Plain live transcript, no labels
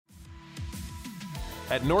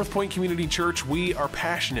At North Point Community Church, we are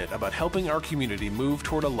passionate about helping our community move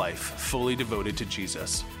toward a life fully devoted to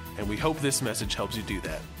Jesus, and we hope this message helps you do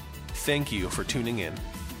that. Thank you for tuning in.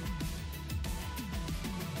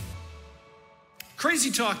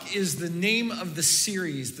 Crazy Talk is the name of the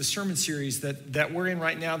series, the sermon series that we're in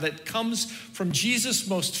right now, that comes from Jesus'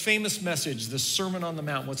 most famous message, the Sermon on the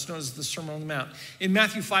Mount, what's known as the Sermon on the Mount, in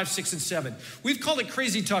Matthew 5, 6, and 7. We've called it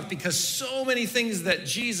Crazy Talk because so many things that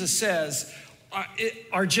Jesus says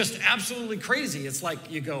are just absolutely crazy. It's like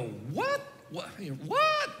you go, what?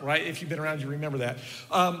 Right? If you've been around, you remember that.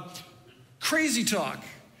 Crazy Talk.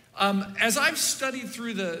 As I've studied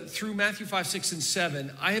through Matthew 5, 6, and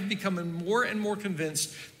 7, I have become more and more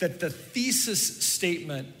convinced that the thesis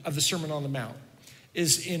statement of the Sermon on the Mount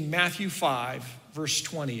is in Matthew 5, verse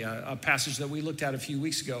 20, a passage that we looked at a few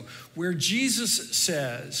weeks ago, where Jesus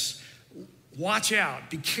says, watch out,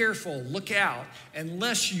 be careful, look out,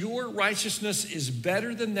 unless your righteousness is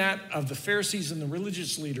better than that of the Pharisees and the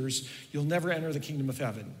religious leaders, you'll never enter the kingdom of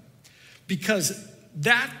heaven. Because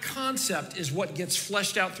that concept is what gets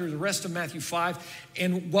fleshed out through the rest of Matthew 5,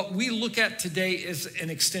 and what we look at today is an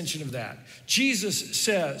extension of that. Jesus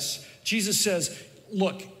says,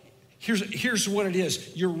 look, here's what it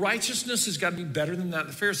is. Your righteousness has got to be better than that of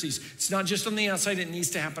the Pharisees. It's not just on the outside, it needs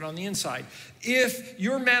to happen on the inside. If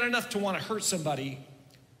you're mad enough to want to hurt somebody,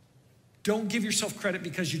 don't give yourself credit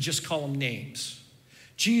because you just call them names.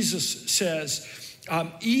 Jesus says,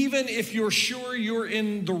 even if you're sure you're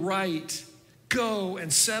in the right, go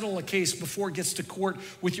and settle a case before it gets to court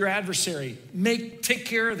with your adversary. Take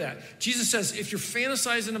care of that. Jesus says, if you're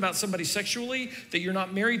fantasizing about somebody sexually that you're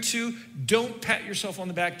not married to, don't pat yourself on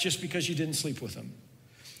the back just because you didn't sleep with them.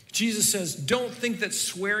 Jesus says, don't think that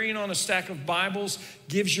swearing on a stack of Bibles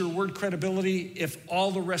gives your word credibility if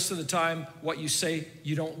all the rest of the time what you say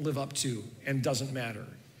you don't live up to and doesn't matter.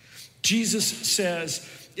 Jesus says,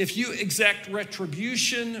 if you exact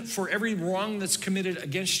retribution for every wrong that's committed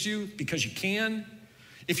against you, because you can,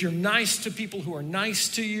 if you're nice to people who are nice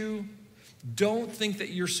to you, don't think that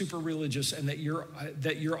you're super religious and that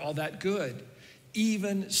you're all that good.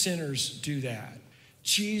 Even sinners do that.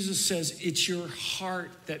 Jesus says it's your heart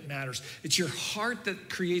that matters. It's your heart that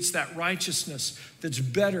creates that righteousness that's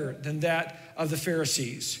better than that of the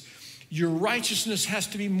Pharisees. Your righteousness has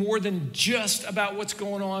to be more than just about what's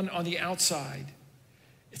going on the outside.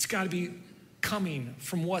 It's got to be coming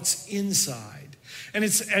from what's inside. And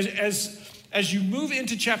it's as you move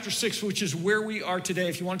into chapter 6, which is where we are today.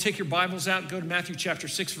 If you want to take your Bibles out, go to Matthew chapter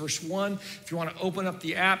 6, verse 1. If you want to open up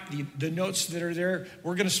the app, the notes that are there,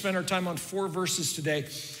 we're going to spend our time on 4 verses today.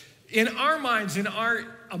 In our minds, in our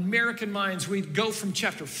American minds, we go from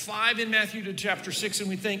chapter 5 in Matthew to chapter 6, and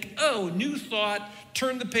we think, oh, new thought,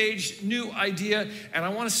 turn the page, new idea. And I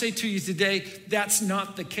want to say to you today, that's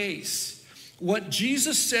not the case. What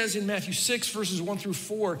Jesus says in Matthew 6, verses 1 through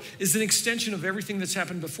 4, is an extension of everything that's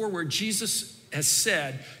happened before, where Jesus has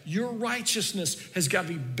said, your righteousness has got to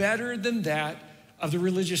be better than that of the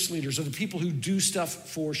religious leaders, of the people who do stuff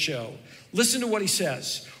for show. Listen to what he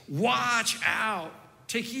says. Watch out,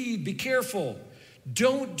 take heed, be careful.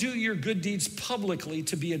 Don't do your good deeds publicly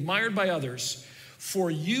to be admired by others,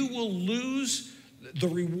 for you will lose the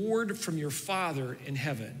reward from your Father in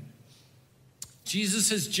heaven. Jesus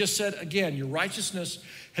has just said, again, your righteousness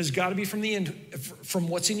has got to be from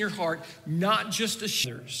what's in your heart, not just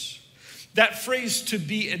others. That phrase, to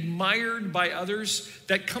be admired by others,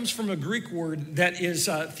 that comes from a Greek word that is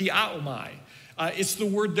theaomai. It's the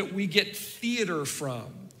word that we get theater from.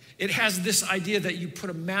 It has this idea that you put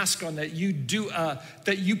a mask on, that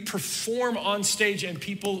you perform on stage and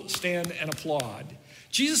people stand and applaud.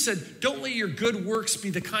 Jesus said, don't let your good works be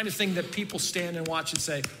the kind of thing that people stand and watch and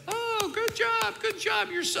say, oh, good job,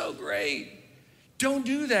 you're so great. Don't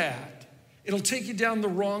do that. It'll take you down the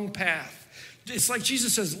wrong path. It's like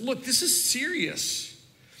Jesus says, look, this is serious.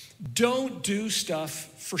 Don't do stuff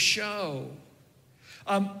for show.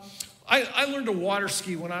 I learned to water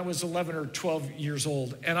ski when I was 11 or 12 years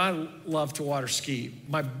old, and I love to water ski.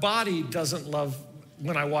 My body doesn't love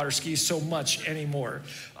when I water ski so much anymore.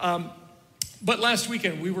 But last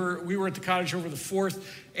weekend, we were at the cottage over the 4th,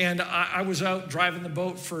 and I was out driving the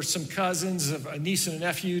boat for some cousins, a niece and a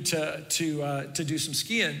nephew, to do some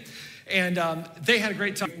skiing. And they had a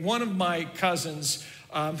great time. One of my cousins,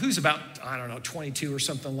 who's about, 22 or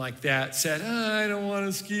something like that, said, I don't want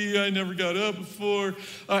to ski. I never got up before.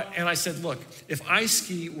 And I said, look, if I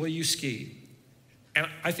ski, will you ski? And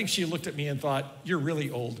I think she looked at me and thought, you're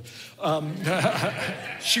really old.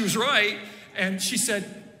 She was right. And she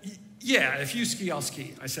said, yeah, if you ski, I'll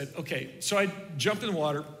ski. I said, okay. So I jumped in the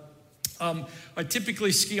water. I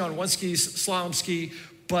typically ski on one ski, slalom ski,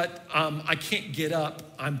 but I can't get up.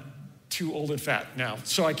 I'm too old and fat now,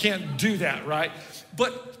 so I can't do that, right?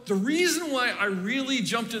 But the reason why I really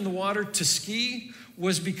jumped in the water to ski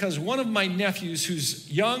was because one of my nephews, who's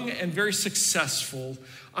young and very successful,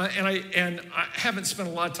 and I haven't spent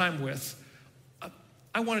a lot of time with,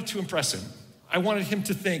 I wanted to impress him. I wanted him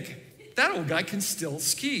to think, that old guy can still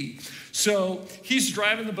ski. So he's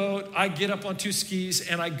driving the boat, I get up on 2 skis,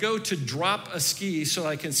 and I go to drop a ski so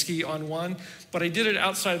I can ski on one, but I did it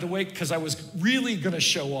outside of the wake because I was really gonna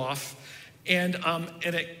show off, and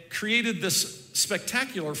it created this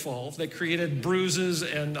spectacular fall that created bruises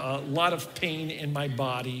and a lot of pain in my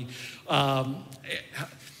body.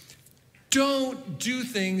 Don't do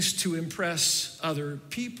things to impress other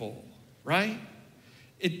people, right?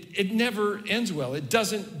 It never ends well. It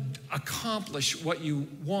doesn't accomplish what you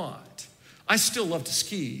want. I still love to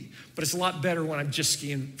ski, but it's a lot better when I'm just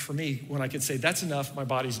skiing for me, when I can say, that's enough, my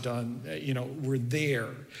body's done, we're there.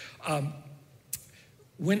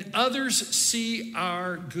 When others see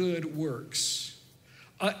our good works,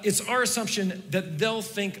 it's our assumption that they'll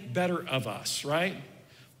think better of us, right?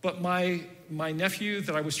 But my nephew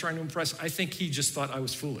that I was trying to impress, I think he just thought I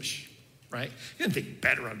was foolish, right? He didn't think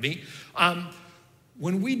better of me.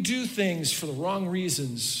 When we do things for the wrong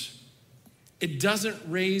reasons, it doesn't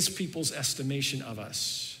raise people's estimation of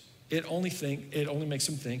us. It only makes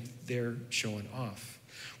them think they're showing off.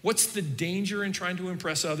 What's the danger in trying to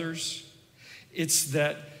impress others? It's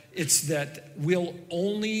that we'll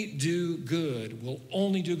only do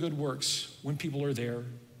good works when people are there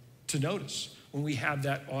to notice, when we have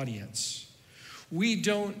that audience. We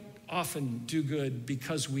don't often do good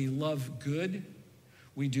because we love good.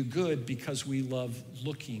 We do good because we love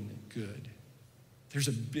looking good. There's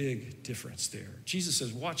a big difference there. Jesus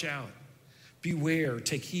says, watch out, beware,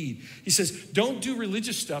 take heed. He says, don't do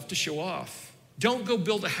religious stuff to show off. Don't go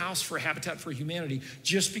build a house for Habitat for Humanity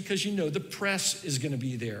just because you know the press is going to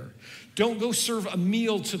be there. Don't go serve a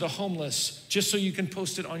meal to the homeless just so you can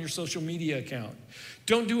post it on your social media account.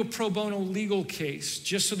 Don't do a pro bono legal case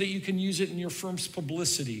just so that you can use it in your firm's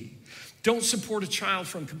publicity. Don't support a child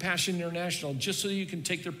from Compassion International just so you can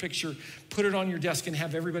take their picture, put it on your desk, and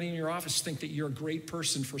have everybody in your office think that you're a great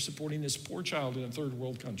person for supporting this poor child in a third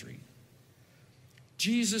world country.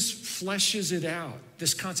 Jesus fleshes it out,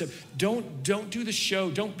 this concept. Don't do the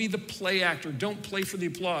show. Don't be the play actor. Don't play for the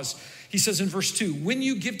applause. He says in verse 2, when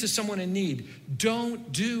you give to someone in need,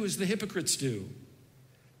 don't do as the hypocrites do,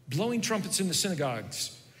 blowing trumpets in the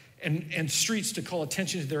synagogues and streets to call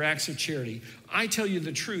attention to their acts of charity. I tell you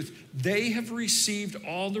the truth, they have received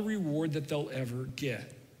all the reward that they'll ever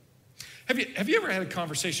get. Have you ever had a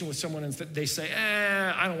conversation with someone and they say,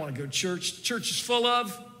 I don't want to go to church. Church is full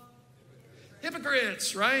of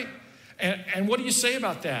hypocrites, right? And what do you say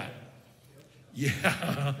about that?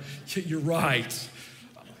 Yeah, you're right.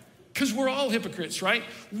 Because we're all hypocrites, right?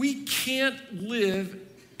 We can't live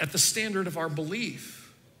at the standard of our belief.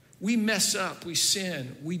 We mess up, we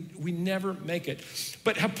sin, we never make it.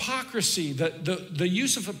 But hypocrisy, the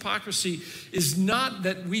use of hypocrisy is not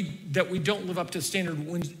that we don't live up to the standard.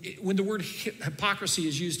 When the word hypocrisy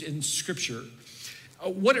is used in Scripture,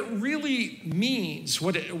 what it really means,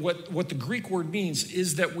 what the Greek word means,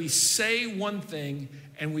 is that we say one thing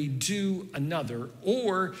and we do another,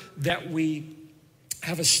 or that we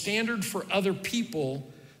have a standard for other people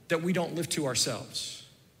that we don't live to ourselves.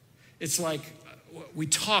 It's like we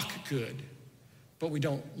talk good, but we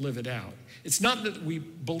don't live it out. It's not that we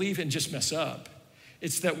believe and just mess up.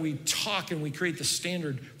 It's that we talk and we create the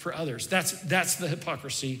standard for others. That's the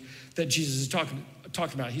hypocrisy that Jesus is talking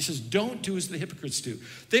about. He says, don't do as the hypocrites do.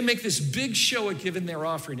 They make this big show at giving their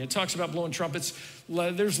offering. It talks about blowing trumpets.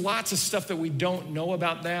 There's lots of stuff that we don't know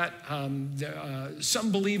about that.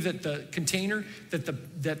 Some believe that the container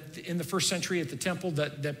that in the first century at the temple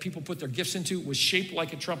that people put their gifts into was shaped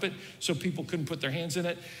like a trumpet, so people couldn't put their hands in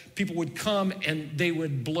it. People would come and they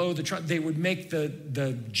would blow the trumpet. They would make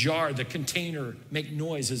the jar, the container, make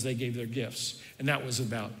noise as they gave their gifts, and that was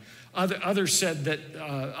about. Others said that,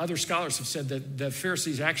 other scholars have said that the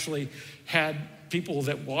Pharisees actually had people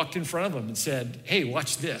that walked in front of them and said, hey,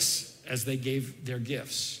 watch this, as they gave their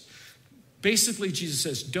gifts. Basically, Jesus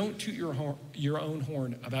says, don't toot your own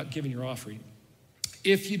horn about giving your offering.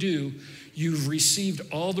 If you do, you've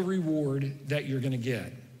received all the reward that you're going to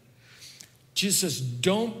get. Jesus says,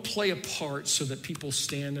 don't play a part so that people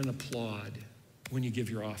stand and applaud when you give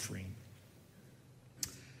your offering.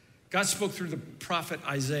 God spoke through the prophet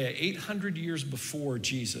Isaiah 800 years before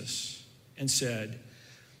Jesus and said,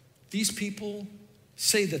 these people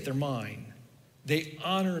say that they're mine. They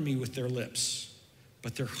honor me with their lips,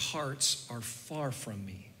 but their hearts are far from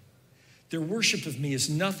me. Their worship of me is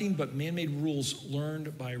nothing but man-made rules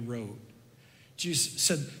learned by rote. Jesus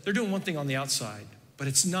said they're doing one thing on the outside, but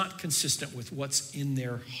it's not consistent with what's in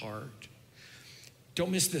their heart.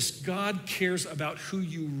 Don't miss this. God cares about who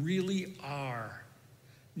you really are,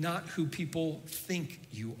 not who people think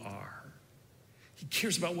you are. He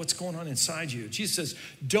cares about what's going on inside you. Jesus says,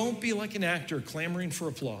 don't be like an actor clamoring for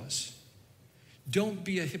applause. Don't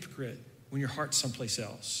be a hypocrite when your heart's someplace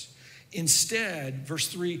else. Instead, verse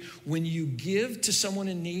 3, when you give to someone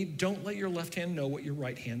in need, don't let your left hand know what your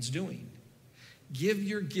right hand's doing. Give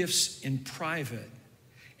your gifts in private,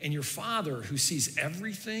 and your Father who sees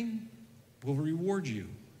everything will reward you.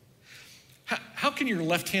 How can your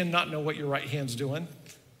left hand not know what your right hand's doing?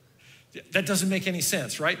 That doesn't make any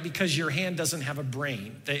sense, right? Because your hand doesn't have a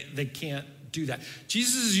brain. They can't do that.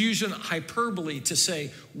 Jesus is using hyperbole to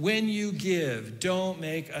say, when you give, don't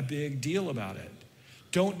make a big deal about it.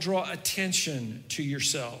 Don't draw attention to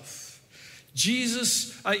yourself.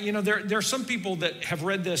 Jesus, there are some people that have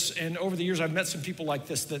read this, and over the years I've met some people like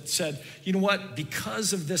this that said, you know what,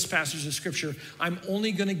 because of this passage of scripture, I'm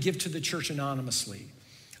only gonna give to the church anonymously.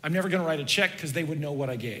 I'm never gonna write a check because they would know what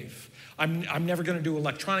I gave. I'm never gonna do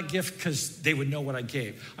electronic gift because they would know what I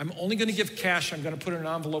gave. I'm only gonna give cash. I'm gonna put it in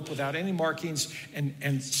an envelope without any markings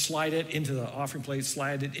and slide it into the offering plate,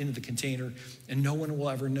 slide it into the container, and no one will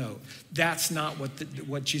ever know. That's not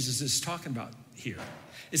what Jesus is talking about here.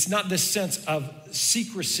 It's not this sense of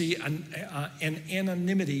secrecy and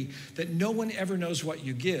anonymity that no one ever knows what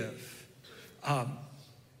you give.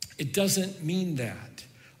 It doesn't mean that.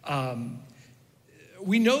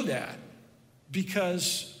 We know that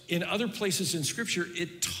because in other places in Scripture,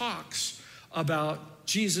 it talks about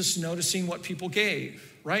Jesus noticing what people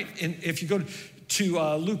gave, right? And if you go to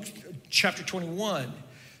Luke chapter 21,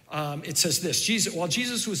 it says this, while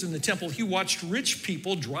Jesus was in the temple, he watched rich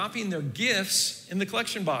people dropping their gifts in the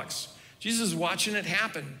collection box. Jesus is watching it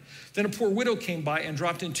happen. Then a poor widow came by and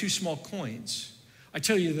dropped in 2 small coins. I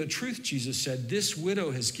tell you the truth, Jesus said, this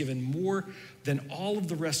widow has given more than all of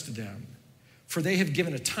the rest of them, for they have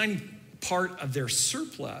given a tiny part of their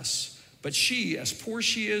surplus, but she, as poor as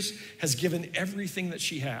she is, has given everything that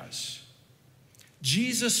she has.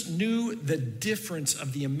 Jesus knew the difference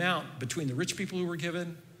of the amount between the rich people who were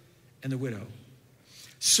given and the widow.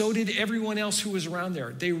 So did everyone else who was around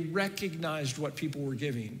there. They recognized what people were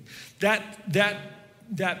giving. That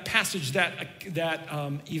passage, that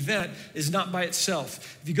event is not by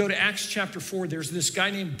itself. If you go to Acts chapter 4, there's this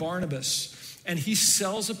guy named Barnabas, and he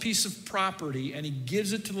sells a piece of property and he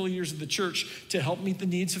gives it to the leaders of the church to help meet the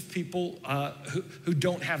needs of people who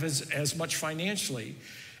don't have as much financially.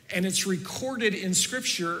 And it's recorded in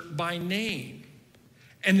Scripture by name.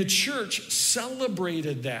 And the church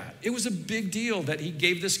celebrated that. It was a big deal that he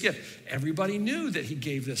gave this gift. Everybody knew that he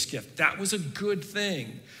gave this gift. That was a good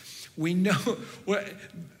thing. We know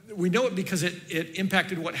it because it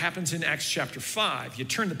impacted what happens in Acts chapter 5. You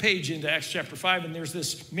turn the page into Acts chapter 5, and there's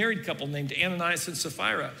this married couple named Ananias and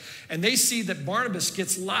Sapphira. And they see that Barnabas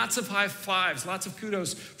gets lots of high fives, lots of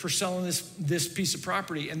kudos for selling this piece of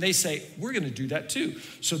property. And they say, we're going to do that too.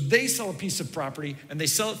 So they sell a piece of property, and they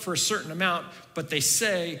sell it for a certain amount, but they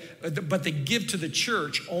give to the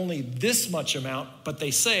church only this much amount, but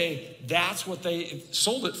they say that's what they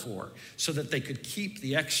sold it for so that they could keep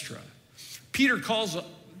the extra. Peter calls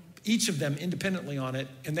each of them independently on it,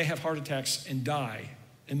 and they have heart attacks and die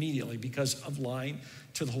immediately because of lying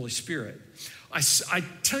to the Holy Spirit. I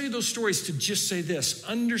tell you those stories to just say this: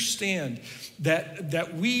 understand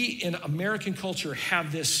that we in American culture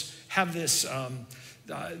have this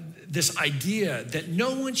idea that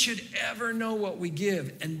no one should ever know what we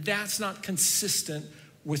give, and that's not consistent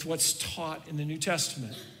with what's taught in the New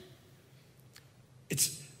Testament.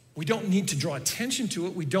 We don't need to draw attention to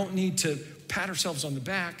it. We don't need to pat ourselves on the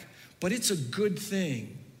back, but it's a good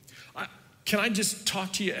thing. Can I just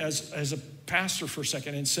talk to you as a pastor for a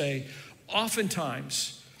second and say,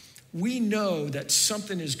 oftentimes we know that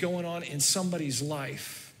something is going on in somebody's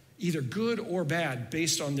life, either good or bad,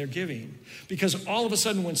 based on their giving. Because all of a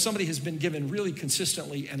sudden when somebody has been given really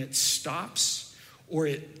consistently and it stops or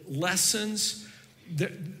it lessens,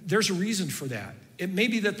 there's a reason for that. It may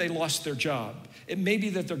be that they lost their job. It may be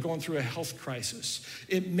that they're going through a health crisis.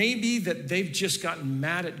 It may be that they've just gotten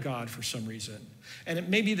mad at God for some reason. And it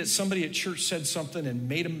may be that somebody at church said something and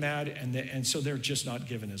made them mad, and so they're just not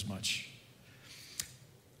given as much.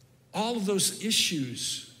 All of those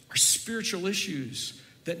issues are spiritual issues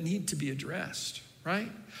that need to be addressed,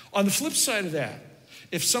 right? On the flip side of that,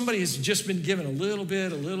 If somebody has just been given a little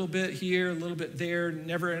bit here, a little bit there,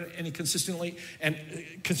 never any consistency,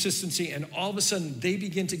 and all of a sudden they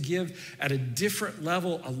begin to give at a different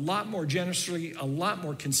level, a lot more generously, a lot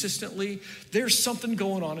more consistently, there's something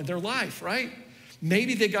going on in their life, right?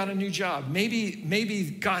 Maybe they got a new job.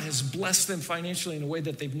 Maybe God has blessed them financially in a way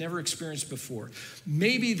that they've never experienced before.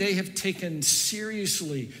 Maybe they have taken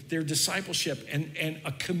seriously their discipleship and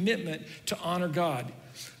a commitment to honor God.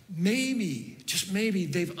 Maybe, just maybe,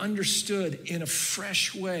 they've understood in a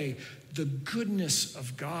fresh way the goodness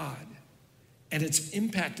of God, and it's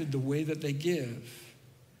impacted the way that they give.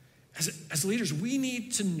 As leaders, we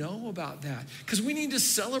need to know about that because we need to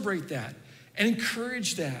celebrate that and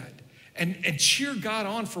encourage that and cheer God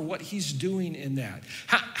on for what he's doing in that.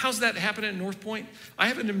 How's that happening at North Point? I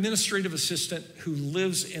have an administrative assistant who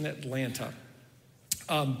lives in Atlanta,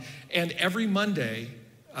 and every Monday,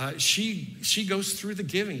 she goes through the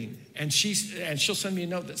giving and she'll send me a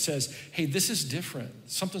note that says, hey, this is different.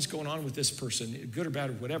 Something's going on with this person, good or bad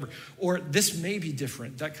or whatever. Or this may be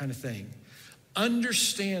different, that kind of thing.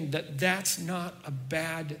 Understand that that's not a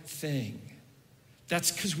bad thing. That's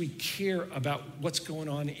because we care about what's going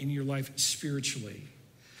on in your life spiritually.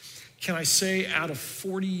 Can I say out of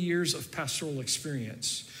 40 years of pastoral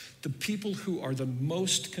experience, the people who are the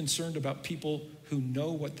most concerned about people who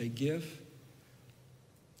know what they give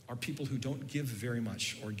are people who don't give very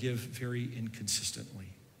much or give very inconsistently.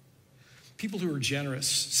 People who are generous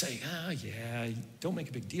say, yeah, don't make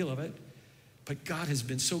a big deal of it, but God has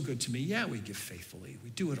been so good to me. Yeah, we give faithfully. We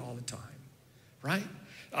do it all the time, right?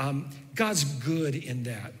 God's good in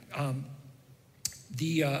that.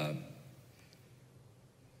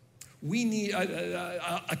 We need,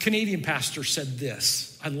 a Canadian pastor said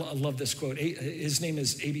this. I love this quote. His name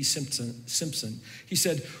is A.B. Simpson. He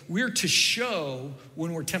said, we're to show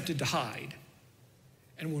when we're tempted to hide,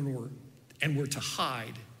 and we're to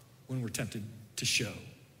hide when we're tempted to show.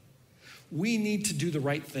 We need to do the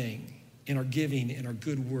right thing in our giving, in our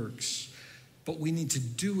good works, but we need to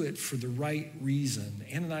do it for the right reason.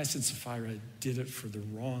 Ananias and Sapphira did it for the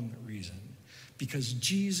wrong reason because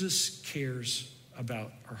Jesus cares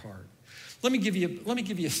about our heart. Let me give you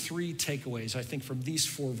 3 takeaways, I think, from these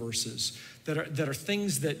 4 verses that are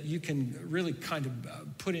things that you can really kind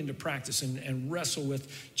of put into practice and wrestle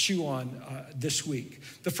with, chew on this week.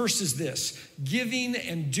 The first is this: giving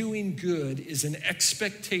and doing good is an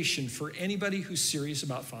expectation for anybody who's serious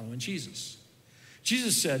about following Jesus.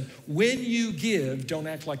 Jesus said, when you give, don't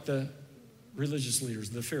act like the religious leaders,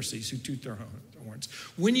 the Pharisees who toot their horns.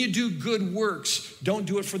 When you do good works, don't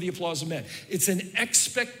do it for the applause of men. It's an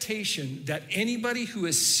expectation that anybody who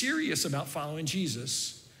is serious about following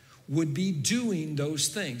Jesus would be doing those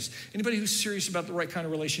things. Anybody who's serious about the right kind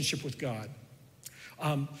of relationship with God.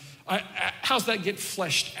 How's that get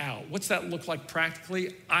fleshed out? What's that look like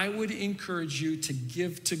practically? I would encourage you to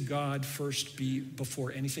give to God first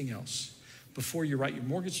before anything else. Before you write your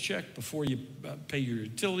mortgage check, before you pay your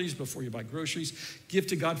utilities, before you buy groceries, give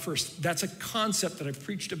to God first. That's a concept that I've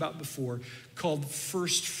preached about before called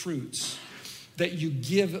first fruits, that you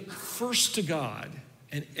give first to God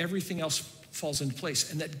and everything else falls into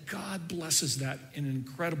place, and that God blesses that in an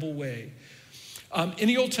incredible way. In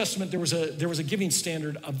the Old Testament, there was a giving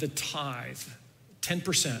standard of the tithe,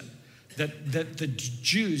 10%, that the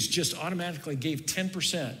Jews just automatically gave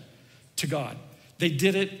 10% to God. They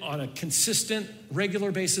did it on a consistent,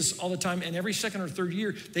 regular basis all the time, and every second or third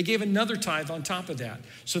year, they gave another tithe on top of that.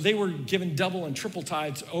 So they were given double and triple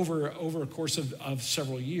tithes over a course of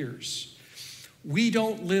several years. We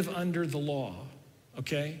don't live under the law,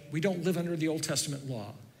 okay? We don't live under the Old Testament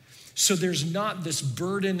law. So there's not this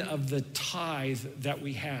burden of the tithe that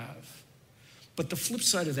we have. But the flip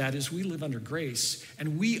side of that is we live under grace,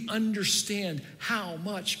 and we understand how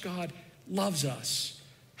much God loves us,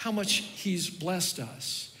 how much he's blessed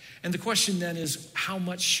us. And the question then is, how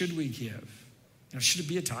much should we give? Should it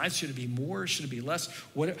be a tithe? Should it be more? Should it be less?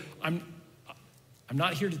 I'm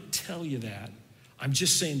not here to tell you that. I'm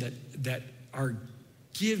just saying that our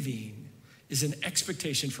giving is an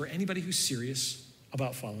expectation for anybody who's serious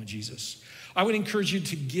about following Jesus. I would encourage you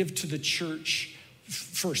to give to the church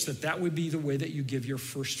first, that would be the way that you give your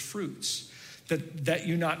first fruits. That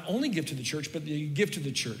you not only give to the church, but that you give to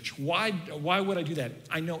the church. Why would I do that?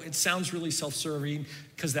 I know it sounds really self-serving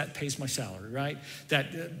because that pays my salary, right?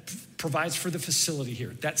 That provides for the facility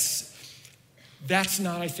here. That's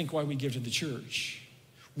not, I think, why we give to the church.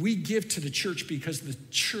 We give to the church because the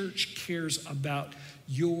church cares about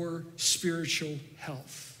your spiritual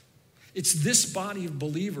health. It's this body of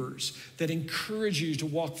believers that encourage you to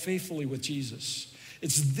walk faithfully with Jesus.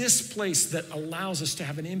 It's this place that allows us to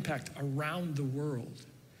have an impact around the world.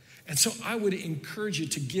 And so I would encourage you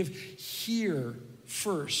to give here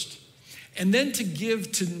first, and then to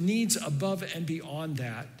give to needs above and beyond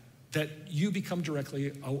that you become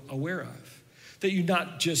directly aware of. That you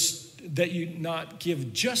not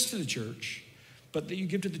give just to the church, but that you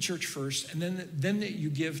give to the church first, and then that you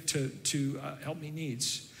give to help meet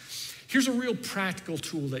needs. Here's a real practical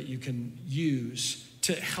tool that you can use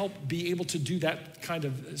to help be able to do that kind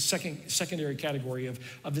of secondary category of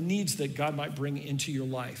the needs that God might bring into your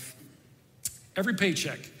life. Every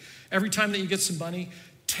paycheck, every time that you get some money,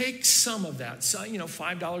 take some of that, so, $5,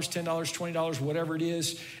 $10, $20, whatever it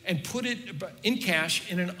is, and put it in cash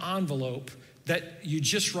in an envelope that you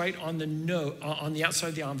just write on the outside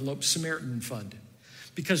of the envelope, Samaritan Fund.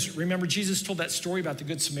 Because remember, Jesus told that story about the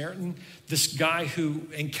Good Samaritan, this guy who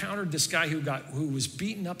encountered this guy who was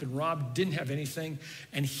beaten up and robbed, didn't have anything,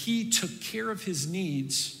 and he took care of his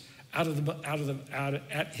needs out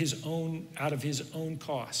of his own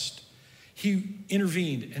cost. He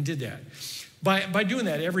intervened and did that. By doing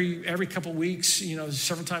that every couple of weeks,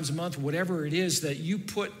 several times a month, whatever it is that you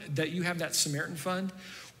have that Samaritan Fund,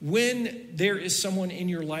 when there is someone in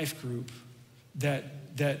your life group that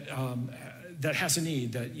has a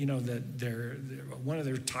need, that one of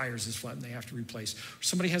their tires is flat and they have to replace, or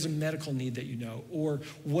somebody has a medical need or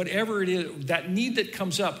whatever it is, that need that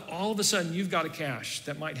comes up, all of a sudden you've got a cash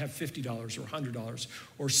that might have $50 or $100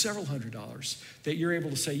 or several $100s that you're able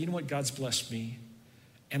to say, you know what, God's blessed me,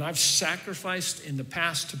 and I've sacrificed in the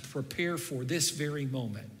past to prepare for this very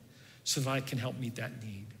moment so that I can help meet that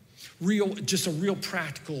need. Just a real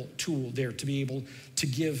practical tool there to be able to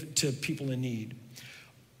give to people in need.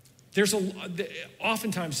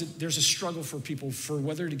 Oftentimes there's a struggle for people for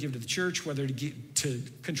whether to give to the church, whether to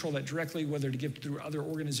control that directly, whether to give through other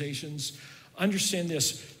organizations. Understand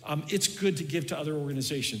this, it's good to give to other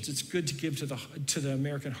organizations. It's good to give to the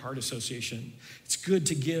American Heart Association. It's good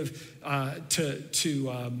to give to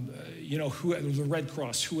the Red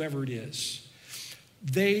Cross, whoever it is.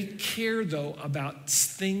 They care, though, about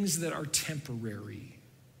things that are temporary.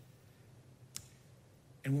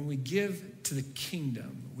 And when we give to the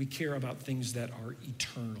kingdom, we care about things that are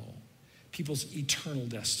eternal, people's eternal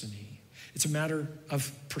destiny. It's a matter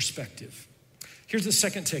of perspective. Here's the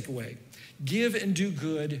second takeaway. Give and do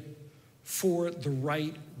good for the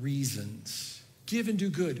right reasons. Give and do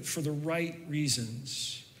good for the right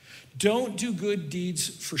reasons. Don't do good deeds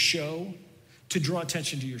for show to draw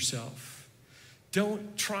attention to yourself.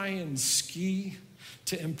 Don't try and ski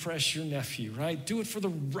to impress your nephew, right? Do it for the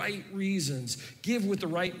right reasons. Give with the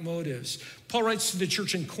right motives. Paul writes to the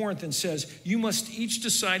church in Corinth and says, you must each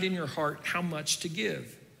decide in your heart how much to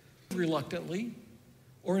give. Reluctantly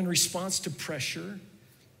or in response to pressure.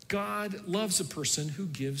 God loves a person who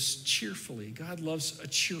gives cheerfully. God loves a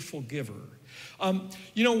cheerful giver.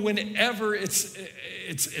 Whenever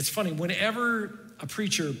it's funny, whenever a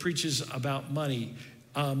preacher preaches about money,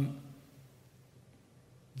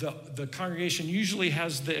 the congregation usually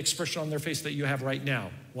has the expression on their face that you have right now,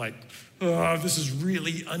 like, oh, this is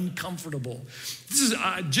really uncomfortable. This is,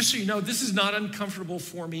 just so you know, this is not uncomfortable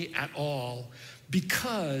for me at all,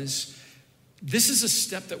 because this is a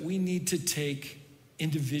step that we need to take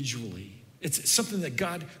individually. It's something that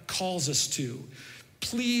God calls us to.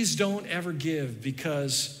 Please don't ever give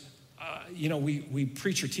because we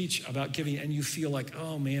preach or teach about giving and you feel like,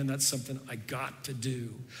 oh man, that's something I got to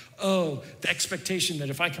do. Oh, the expectation that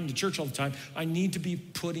if I come to church all the time, I need to be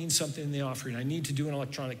putting something in the offering. I need to do an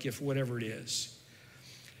electronic gift, whatever it is.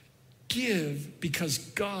 Give because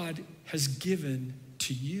God has given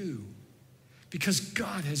to you. Because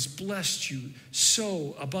God has blessed you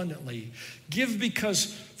so abundantly. Give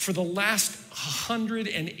because for the last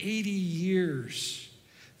 180 years,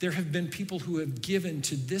 there have been people who have given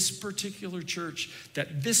to this particular church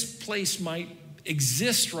that this place might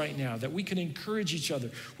exist right now, that we can encourage each other.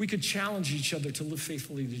 We could challenge each other to live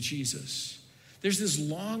faithfully to Jesus. There's this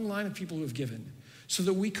long line of people who have given so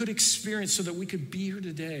that we could experience, so that we could be here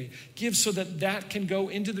today. Give so that that can go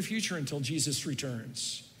into the future until Jesus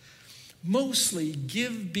returns. Mostly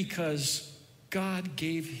give because God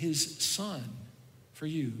gave his son for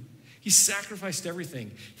you. He sacrificed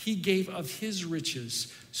everything. He gave of his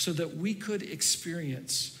riches so that we could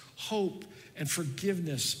experience hope and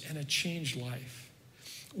forgiveness and a changed life.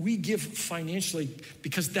 We give financially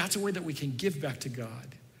because that's a way that we can give back to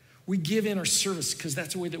God. We give in our service because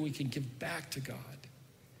that's a way that we can give back to God.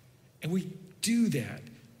 And we do that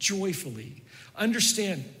joyfully.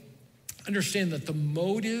 Understand that the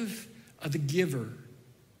motive of the giver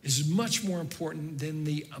is much more important than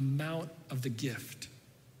the amount of the gift.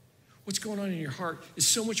 What's going on in your heart is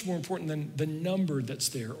so much more important than the number that's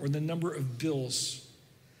there or the number of bills.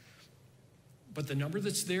 But the number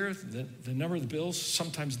that's there, the number of the bills,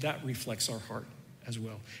 sometimes that reflects our heart as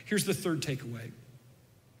well. Here's the third takeaway.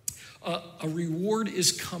 A reward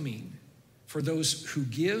is coming for those who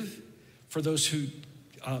give, for those who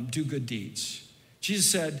do good deeds. Jesus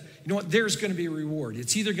said, you know what, there's going to be a reward.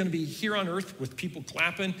 It's either going to be here on earth with people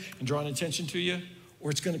clapping and drawing attention to you,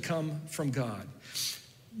 or it's going to come from God.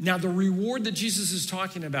 Now, the reward that Jesus is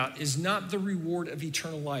talking about is not the reward of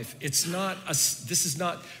eternal life.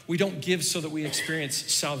 We don't give so that we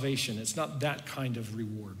experience salvation. It's not that kind of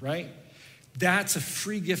reward, right? That's a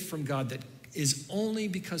free gift from God that is only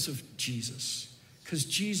because of Jesus, because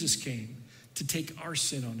Jesus came to take our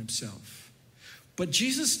sin on himself. But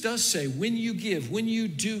Jesus does say, when you give, when you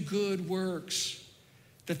do good works,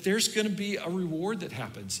 that there's going to be a reward that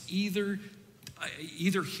happens, either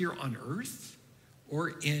here on earth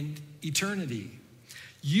or in eternity.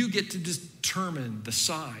 You get to determine the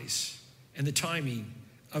size and the timing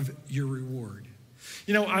of your reward.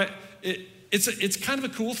 You know, it's kind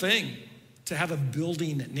of a cool thing to have a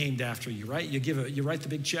building named after you, right? You write the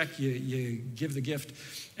big check, you give the gift,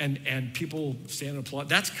 and people stand and applaud.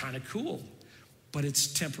 That's kind of cool, but it's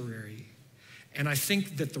temporary. And I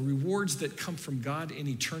think that the rewards that come from God in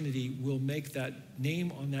eternity will make that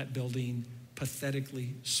name on that building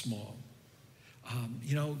pathetically small.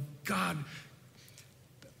 God,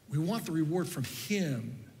 we want the reward from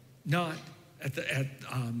him, not at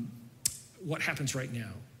what happens right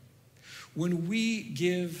now. When we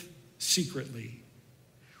give secretly,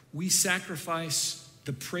 we sacrifice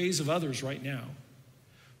the praise of others right now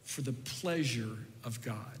for the pleasure of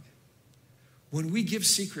God. When we give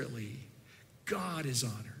secretly, God is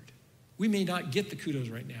honored. We may not get the kudos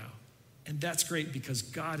right now, and that's great because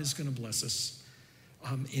God is going to bless us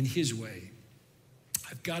in his way.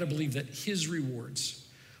 I've got to believe that his rewards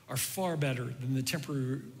are far better than the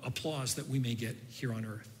temporary applause that we may get here on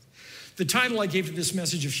earth. The title I gave to this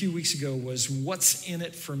message a few weeks ago was, What's in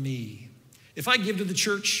it for me? If I give to the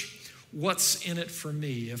church, what's in it for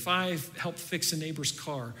me? If I help fix a neighbor's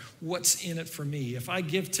car, what's in it for me? If I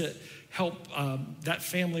give to help that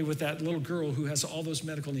family with that little girl who has all those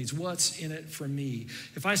medical needs, what's in it for me?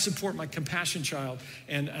 If I support my compassion child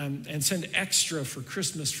and send extra for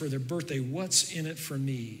Christmas for their birthday, what's in it for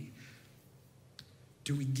me?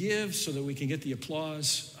 Do we give so that we can get the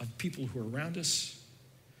applause of people who are around us?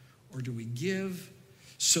 Or do we give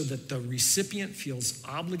so that the recipient feels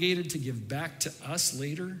obligated to give back to us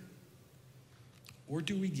later? Or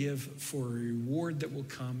do we give for a reward that will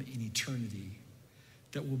come in eternity,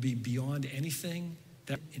 that will be beyond anything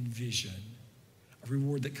that we envision, a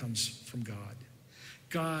reward that comes from God?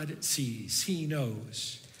 God sees, he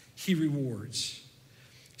knows, he rewards.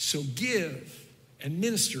 So give and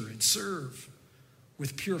minister and serve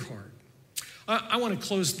with pure heart. I want to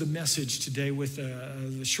close the message today with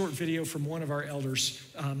a short video from one of our elders,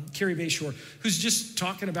 Carrie Bayshore, who's just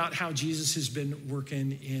talking about how Jesus has been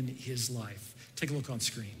working in his life. Take a look on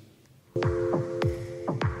screen.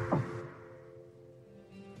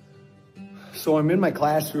 So I'm in my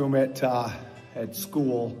classroom at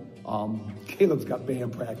school. Caleb's got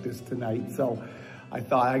band practice tonight, so I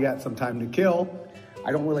thought I got some time to kill.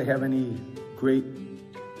 I don't really have any great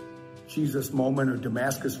Jesus moment or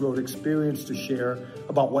Damascus Road experience to share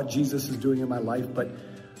about what Jesus is doing in my life, but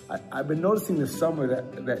I've been noticing this summer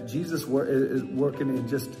that Jesus is working in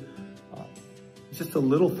just the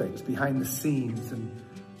little things behind the scenes. And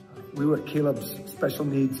we were at Caleb's special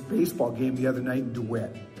needs baseball game the other night in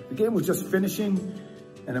DeWitt. The game was just finishing,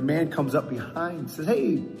 and a man comes up behind and says,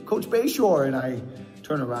 "Hey, Coach Bayshore." And I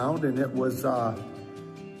turn around, and it was a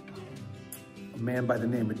man by the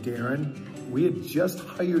name of Darren. We had just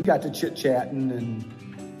hired, got to chit-chatting, and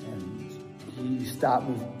he stopped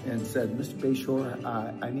me and said, "Mr. Bayshore,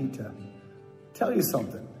 I need to tell you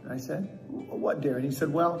something." And I said, "What, Darren?" He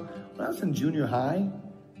said, "Well, when I was in junior high,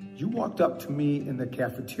 you walked up to me in the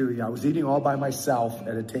cafeteria. I was eating all by myself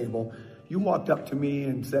at a table. You walked up to me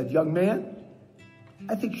and said, 'Young man,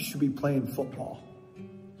 I think you should be playing football.'"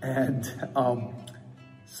 And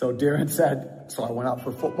so Darren said, so I went out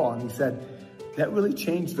for football, and he said, "That really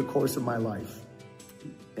changed the course of my life."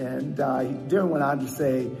 And Darren went on to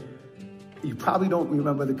say, "You probably don't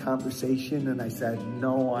remember the conversation." And I said,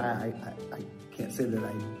 "No, I can't say that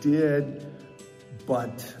I did."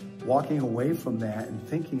 But walking away from that and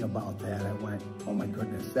thinking about that, I went, oh my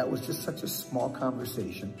goodness, that was just such a small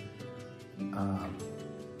conversation.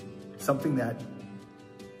 Something that,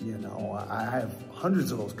 I have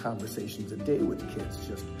hundreds of those conversations a day with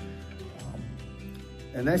kids,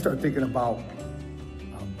 and I started thinking about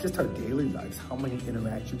just our daily lives, how many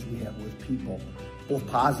interactions we have with people, both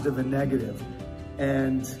positive and negative.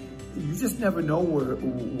 And you just never know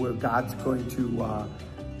where God's going to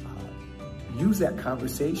use that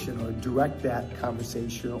conversation or direct that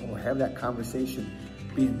conversation or have that conversation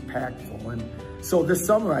be impactful. And so this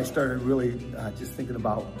summer I started really just thinking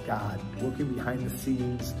about God, working behind the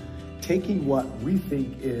scenes, taking what we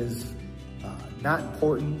think is not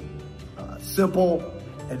important, simple,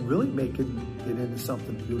 and really making it into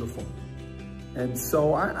something beautiful. And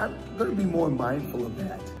so I'm going to be more mindful of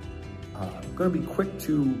that. I'm going to be quick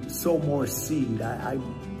to sow more seed.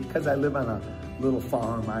 Because I live on a little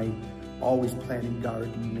farm, I always planting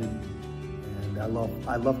garden, and I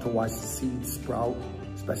love to watch the seeds sprout,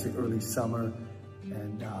 especially early summer,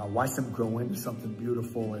 and watch them grow into something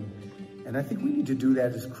beautiful. And I think we need to do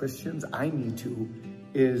that as Christians. I need to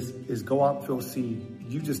is go out and throw seed.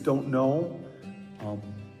 You just don't know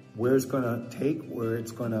where it's going to take, where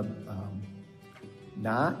it's going to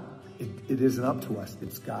not. It isn't up to us.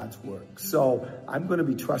 It's God's work. So I'm going to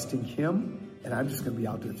be trusting Him, and I'm just going to be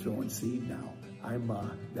out there throwing seed now.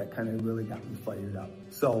 That kind of really got me fired up.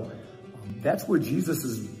 So that's where Jesus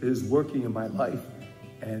is working in my life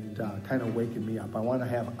and kind of waking me up. I want to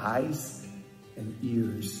have eyes and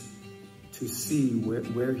ears to see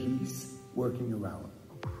where He's working around.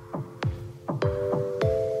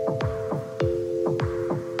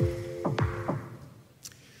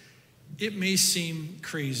 It may seem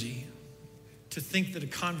crazy to think that a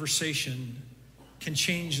conversation can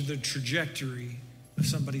change the trajectory of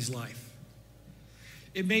somebody's life.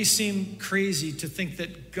 It may seem crazy to think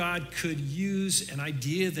that God could use an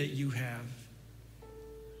idea that you have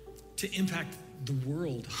to impact the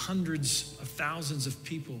world, hundreds of thousands of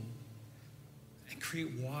people, and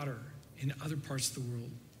create water in other parts of the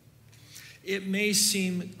world. It may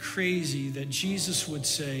seem crazy that Jesus would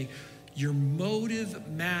say, your motive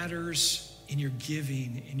matters in your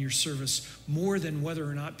giving, in your service, more than whether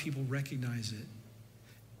or not people recognize it.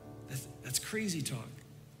 That's crazy talk.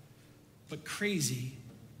 But crazy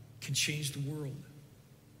can change the world.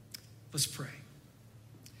 Let's pray.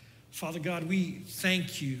 Father God, we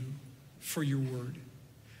thank you for your word.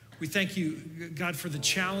 We thank you, God, for the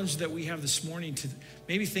challenge that we have this morning to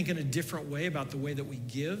maybe think in a different way about the way that we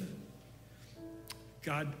give.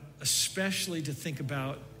 God, especially to think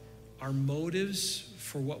about our motives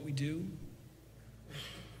for what we do.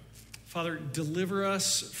 Father, deliver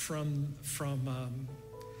us from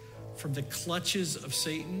the clutches of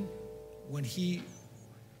Satan when he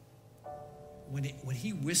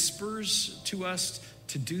whispers to us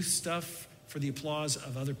to do stuff for the applause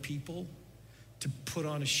of other people, to put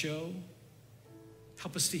on a show.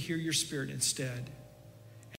 Help us to hear your Spirit instead.